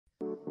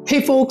Hey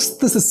folks,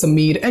 this is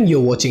Sameer and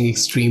you're watching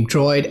Extreme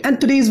Droid,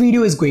 and today's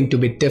video is going to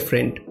be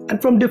different.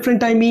 And from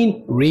different I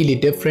mean really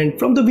different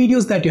from the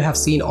videos that you have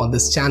seen on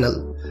this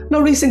channel. Now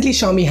recently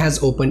Xiaomi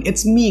has opened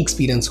its Mi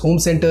Experience Home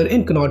Center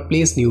in Connaught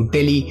Place, New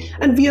Delhi,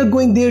 and we are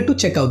going there to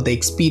check out the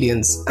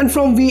experience. And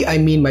from we I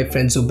mean my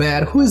friend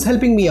Zubair, who is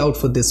helping me out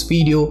for this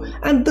video,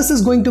 and this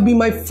is going to be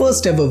my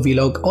first ever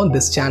vlog on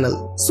this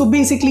channel. So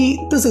basically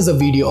this is a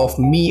video of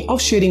me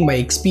sharing my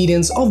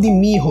experience of the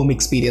Mi Home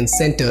Experience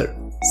Center.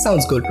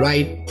 Sounds good,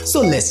 right? So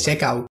let's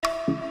check out.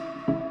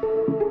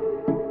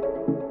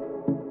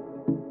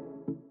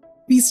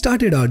 We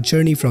started our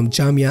journey from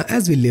Jamia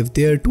as we live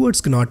there towards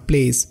Connaught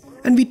Place,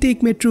 and we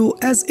take metro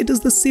as it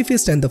is the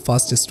safest and the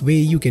fastest way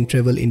you can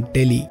travel in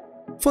Delhi.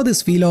 For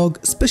this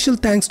vlog, special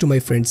thanks to my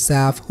friend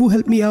Saf who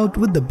helped me out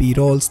with the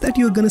B-rolls that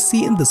you're gonna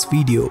see in this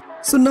video.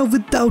 So now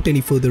without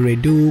any further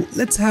ado,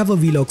 let's have a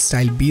vlog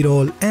style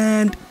B-roll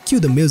and cue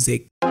the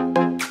music.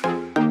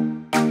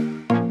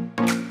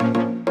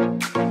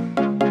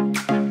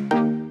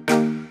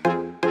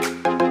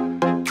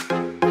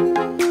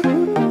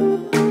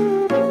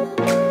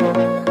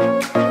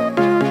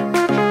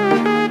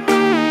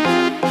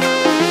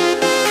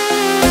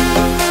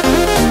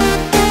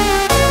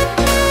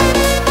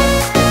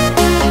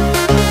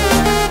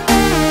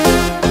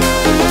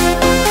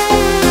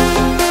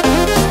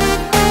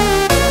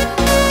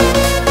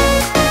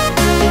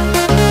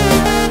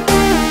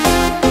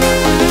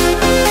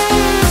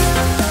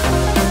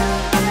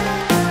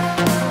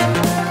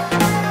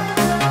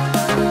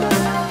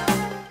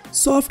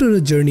 So after a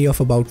journey of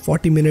about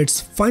 40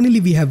 minutes, finally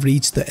we have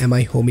reached the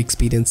Mi Home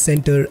Experience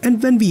Center,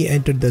 and when we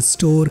entered the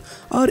store,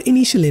 our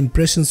initial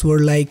impressions were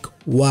like,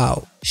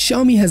 wow,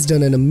 Xiaomi has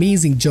done an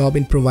amazing job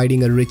in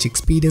providing a rich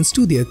experience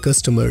to their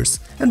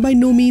customers, and by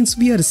no means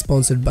we are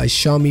sponsored by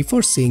Xiaomi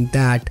for saying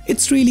that.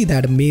 It's really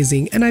that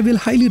amazing, and I will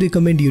highly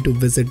recommend you to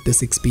visit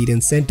this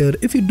experience center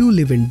if you do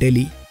live in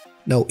Delhi.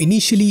 Now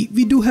initially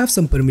we do have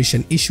some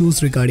permission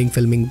issues regarding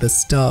filming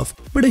this stuff,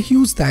 but a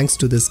huge thanks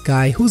to this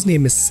guy whose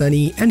name is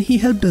Sunny, and he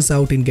helped us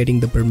out in getting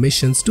the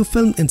permissions to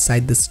film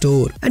inside the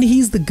store, and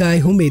he's the guy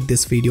who made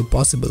this video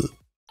possible.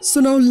 So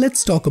now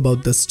let's talk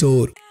about the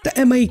store.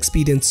 The Mi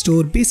Experience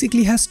store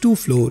basically has two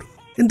floors.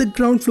 In the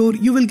ground floor,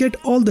 you will get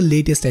all the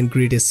latest and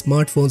greatest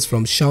smartphones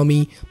from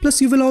Xiaomi,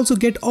 plus you will also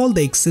get all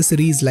the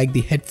accessories like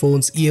the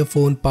headphones,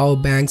 earphone, power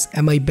banks,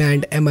 Mi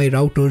band, Mi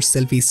routers,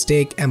 selfie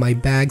stick, Mi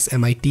bags,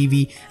 Mi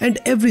TV, and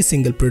every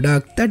single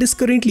product that is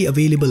currently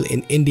available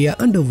in India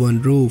under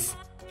one roof.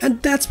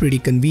 And that's pretty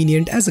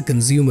convenient as a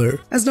consumer,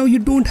 as now you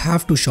don't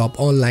have to shop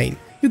online.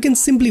 You can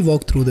simply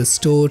walk through the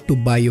store to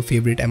buy your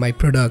favorite Mi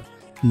product.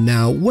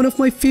 Now, one of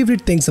my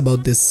favorite things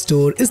about this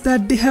store is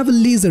that they have a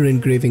laser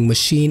engraving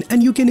machine,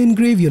 and you can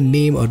engrave your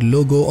name or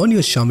logo on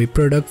your Xiaomi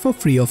product for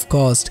free of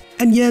cost.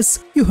 And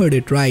yes, you heard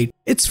it right,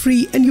 it's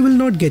free and you will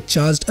not get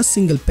charged a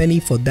single penny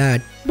for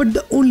that. But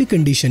the only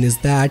condition is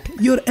that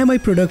your Mi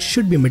product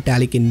should be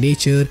metallic in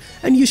nature,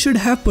 and you should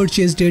have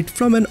purchased it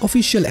from an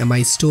official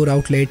Mi store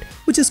outlet,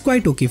 which is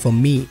quite okay for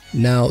me.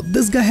 Now,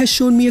 this guy has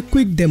shown me a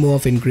quick demo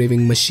of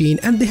engraving machine,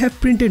 and they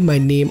have printed my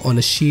name on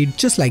a sheet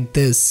just like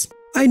this.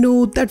 I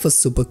know that was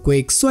super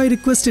quick, so I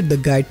requested the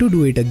guy to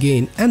do it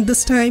again, and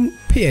this time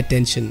pay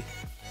attention.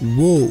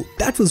 Whoa,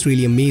 that was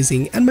really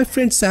amazing, and my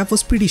friend Saf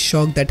was pretty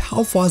shocked at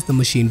how fast the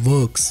machine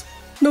works.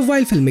 Now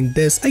while filming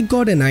this, I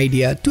got an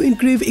idea to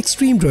engrave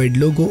Extreme Droid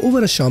logo over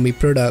a Xiaomi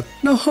product.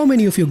 Now how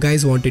many of you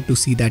guys wanted to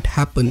see that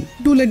happen?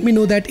 Do let me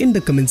know that in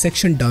the comment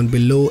section down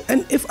below,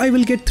 and if I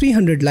will get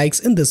 300 likes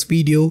in this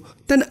video,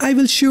 then I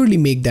will surely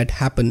make that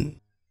happen.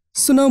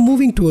 So now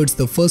moving towards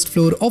the first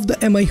floor of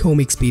the Mi Home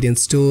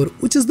Experience store,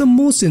 which is the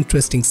most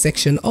interesting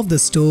section of the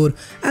store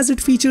as it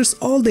features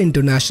all the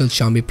international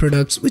Xiaomi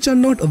products which are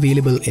not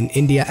available in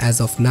India as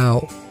of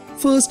now.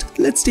 First,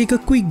 let's take a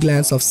quick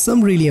glance of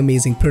some really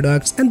amazing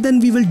products, and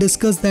then we will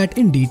discuss that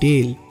in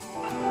detail.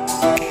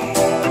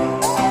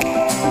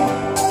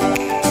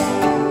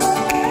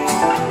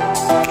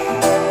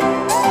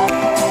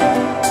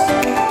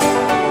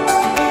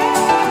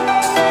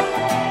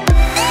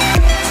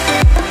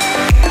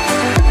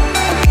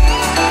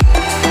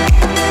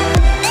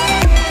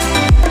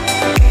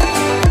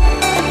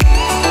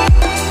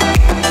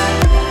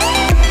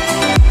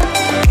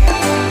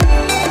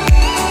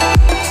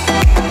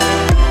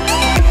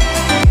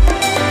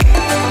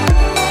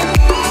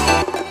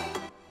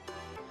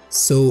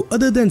 So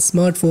other than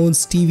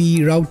smartphones, TV,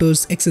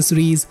 routers,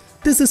 accessories,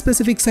 this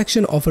specific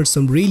section offers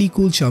some really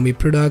cool Xiaomi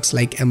products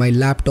like Mi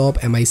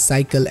laptop, Mi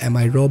cycle,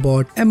 Mi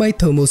robot, Mi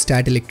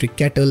thermostat electric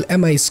kettle,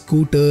 Mi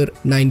scooter,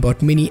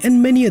 9bot mini,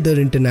 and many other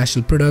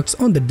international products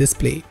on the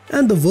display.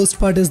 And the worst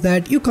part is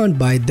that you can't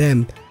buy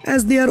them,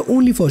 as they are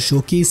only for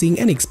showcasing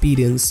an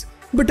experience.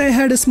 But I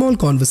had a small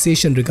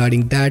conversation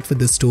regarding that with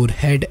the store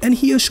head, and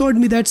he assured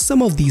me that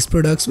some of these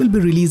products will be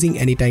releasing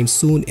anytime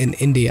soon in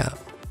India.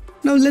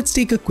 Now let's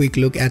take a quick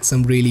look at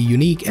some really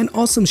unique and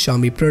awesome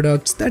Xiaomi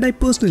products that I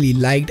personally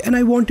liked and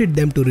I wanted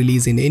them to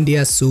release in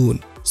India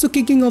soon. So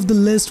kicking off the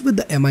list with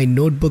the Mi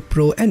Notebook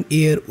Pro and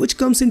Air, which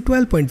comes in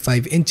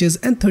 12.5 inches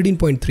and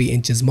 13.3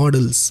 inches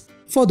models.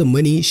 For the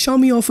money,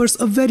 Xiaomi offers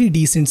a very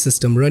decent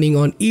system running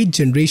on 8th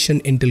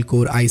generation Intel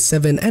Core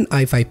i7 and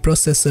i5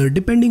 processor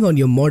depending on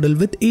your model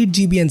with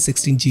 8GB and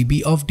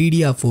 16GB of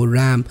DDR4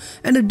 RAM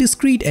and a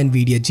discrete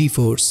Nvidia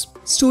GeForce.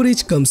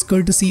 Storage comes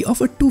courtesy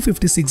of a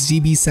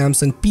 256GB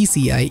Samsung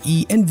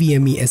PCIe and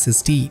NVMe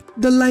SSD.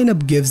 The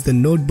lineup gives the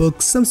notebook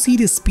some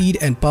serious speed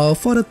and power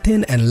for a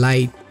thin and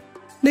light.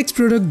 Next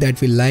product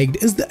that we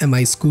liked is the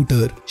Mi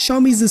scooter.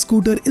 Xiaomi's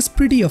scooter is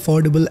pretty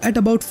affordable at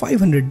about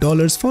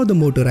 $500 for the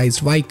motorized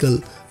vehicle,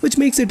 which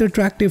makes it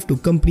attractive to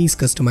companies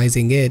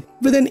customizing it.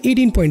 With an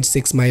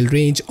 18.6 mile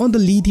range on the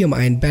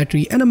lithium-ion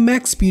battery and a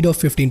max speed of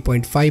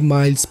 15.5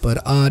 miles per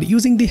hour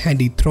using the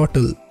handy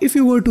throttle. If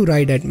you were to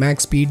ride at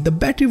max speed, the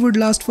battery would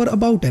last for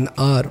about an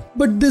hour.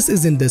 But this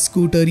isn't the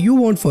scooter you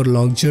want for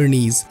long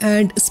journeys,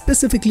 and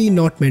specifically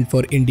not meant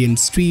for Indian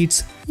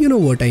streets, you know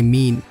what I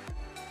mean.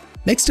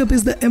 Next up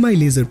is the Mi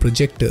laser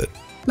projector.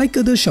 Like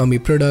other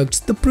Xiaomi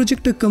products, the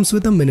projector comes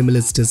with a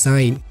minimalist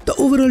design. The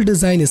overall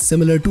design is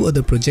similar to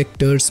other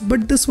projectors,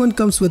 but this one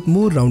comes with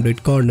more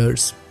rounded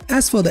corners.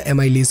 As for the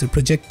Mi laser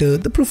projector,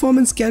 the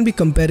performance can be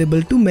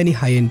comparable to many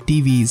high-end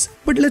TVs.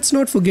 But let's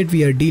not forget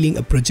we are dealing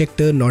a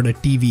projector, not a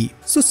TV.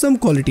 So some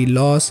quality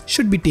loss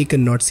should be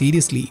taken not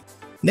seriously.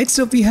 Next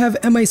up we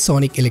have Mi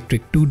Sonic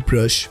electric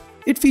toothbrush.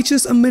 It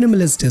features a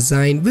minimalist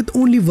design with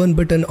only one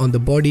button on the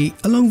body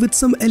along with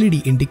some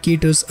LED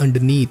indicators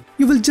underneath.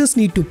 You will just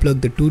need to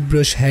plug the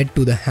toothbrush head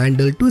to the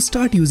handle to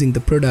start using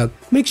the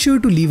product. Make sure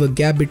to leave a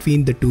gap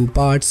between the two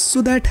parts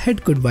so that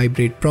head could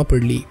vibrate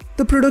properly.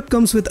 The product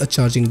comes with a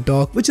charging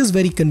dock which is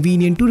very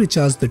convenient to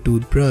recharge the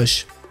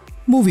toothbrush.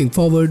 Moving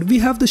forward, we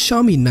have the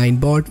Xiaomi 9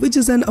 Bot, which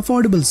is an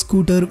affordable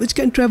scooter which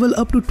can travel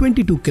up to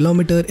 22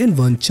 km in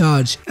one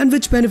charge and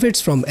which benefits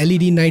from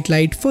LED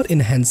nightlight for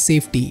enhanced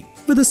safety.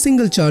 With a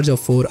single charge of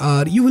 4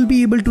 hours, you will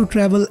be able to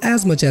travel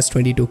as much as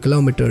 22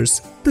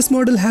 kilometers. This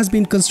model has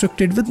been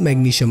constructed with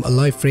magnesium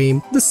alloy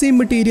frame, the same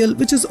material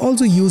which is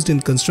also used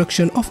in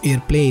construction of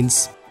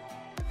airplanes.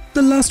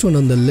 The last one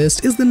on the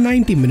list is the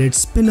 90-minute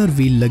spinner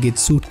wheel luggage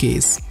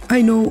suitcase.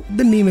 I know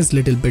the name is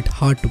little bit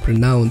hard to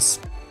pronounce.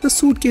 The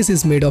suitcase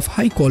is made of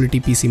high quality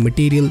PC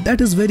material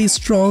that is very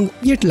strong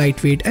yet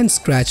lightweight and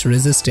scratch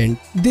resistant.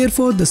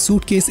 Therefore, the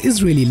suitcase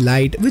is really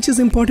light, which is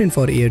important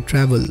for air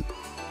travel.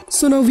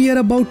 So now we are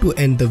about to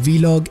end the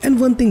vlog, and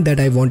one thing that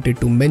I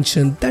wanted to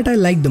mention that I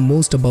like the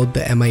most about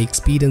the Mi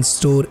Experience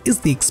store is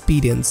the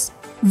experience.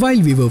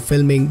 While we were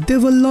filming, there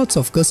were lots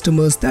of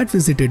customers that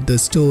visited the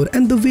store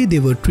and the way they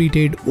were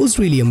treated was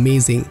really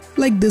amazing.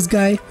 Like this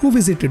guy who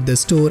visited the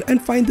store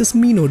and find this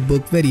Mi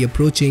notebook very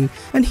approaching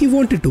and he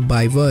wanted to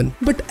buy one.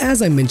 But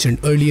as I mentioned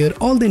earlier,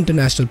 all the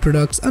international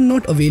products are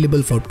not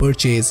available for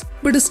purchase.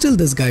 But still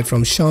this guy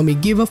from Xiaomi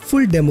gave a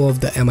full demo of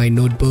the Mi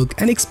notebook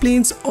and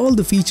explains all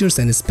the features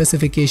and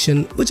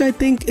specification, which I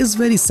think is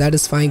very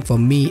satisfying for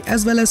me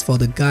as well as for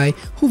the guy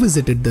who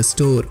visited the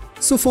store.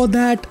 So for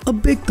that, a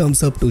big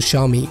thumbs up to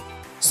Xiaomi.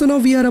 So now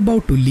we are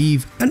about to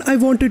leave, and I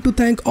wanted to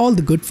thank all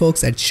the good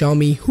folks at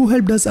Xiaomi who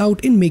helped us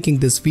out in making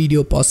this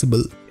video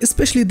possible.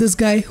 Especially this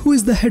guy who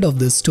is the head of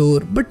this store,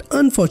 but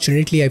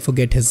unfortunately I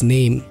forget his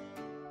name.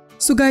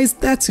 So guys,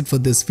 that's it for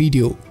this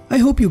video. I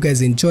hope you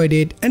guys enjoyed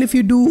it, and if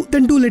you do,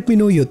 then do let me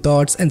know your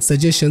thoughts and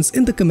suggestions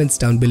in the comments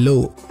down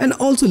below. And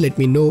also let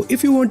me know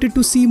if you wanted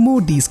to see more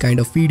these kind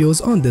of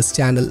videos on this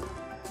channel.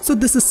 So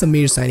this is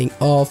Samir signing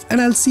off, and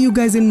I'll see you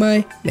guys in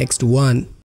my next one.